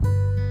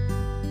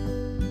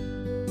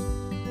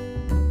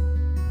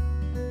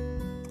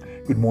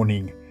Good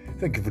morning.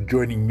 Thank you for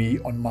joining me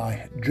on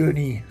my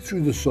journey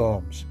through the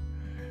Psalms.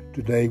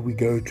 Today we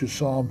go to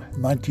Psalm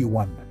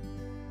 91.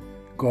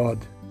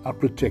 God, our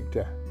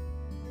protector.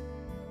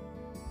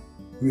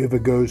 Whoever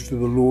goes to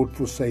the Lord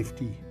for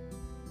safety,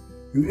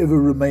 whoever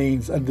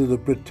remains under the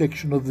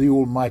protection of the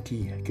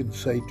Almighty can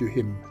say to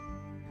him,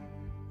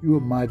 "You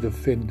are my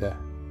defender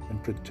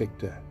and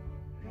protector.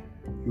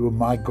 You are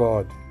my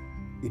God,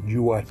 in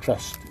you I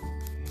trust.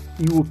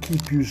 He will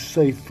keep you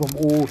safe from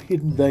all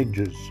hidden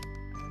dangers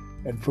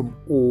and from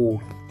all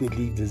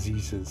deadly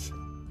diseases.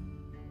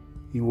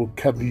 He will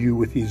cover you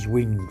with his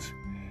wings.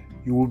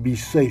 You will be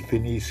safe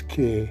in his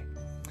care.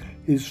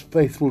 His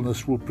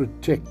faithfulness will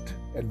protect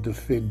and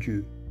defend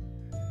you.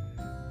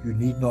 You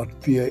need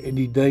not fear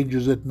any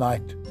dangers at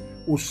night,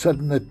 or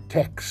sudden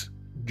attacks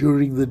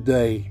during the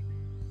day,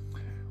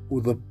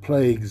 or the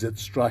plagues that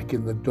strike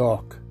in the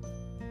dark,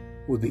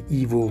 or the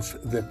evils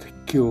that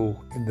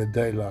kill in the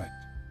daylight.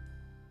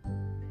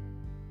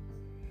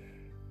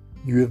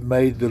 You have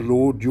made the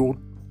Lord your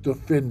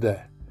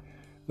defender,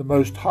 the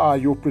Most High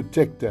your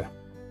protector,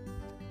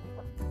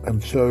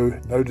 and so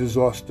no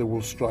disaster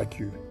will strike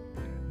you.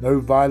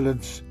 No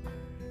violence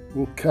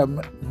will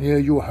come near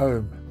your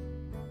home.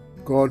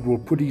 God will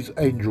put his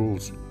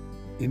angels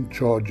in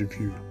charge of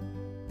you.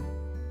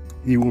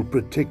 He will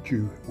protect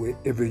you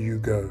wherever you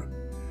go.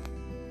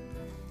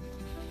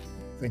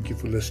 Thank you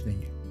for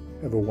listening.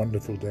 Have a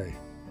wonderful day.